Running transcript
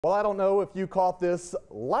Well, I don't know if you caught this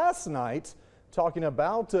last night, talking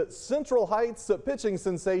about Central Heights pitching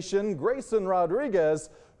sensation Grayson Rodriguez,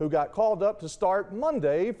 who got called up to start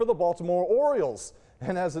Monday for the Baltimore Orioles.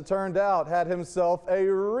 And as it turned out, had himself a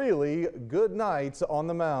really good night on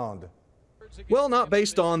the mound. Well, not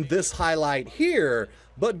based on this highlight here,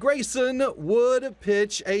 but Grayson would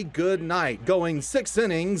pitch a good night, going 6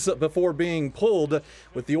 innings before being pulled,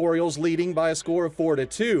 with the Orioles leading by a score of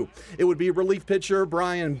 4-2. It would be relief pitcher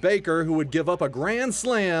Brian Baker who would give up a grand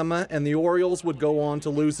slam, and the Orioles would go on to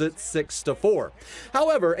lose it 6-4.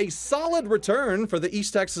 However, a solid return for the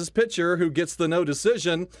East Texas pitcher who gets the no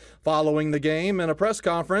decision. Following the game in a press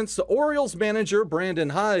conference, Orioles manager Brandon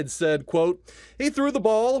Hyde said, quote, "He threw the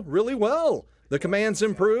ball really well. The commands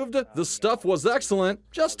improved, the stuff was excellent,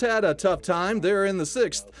 just had a tough time there in the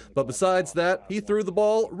 6th, but besides that, he threw the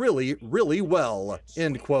ball really, really well,"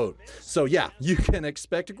 end quote. So yeah, you can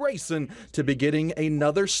expect Grayson to be getting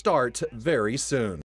another start very soon.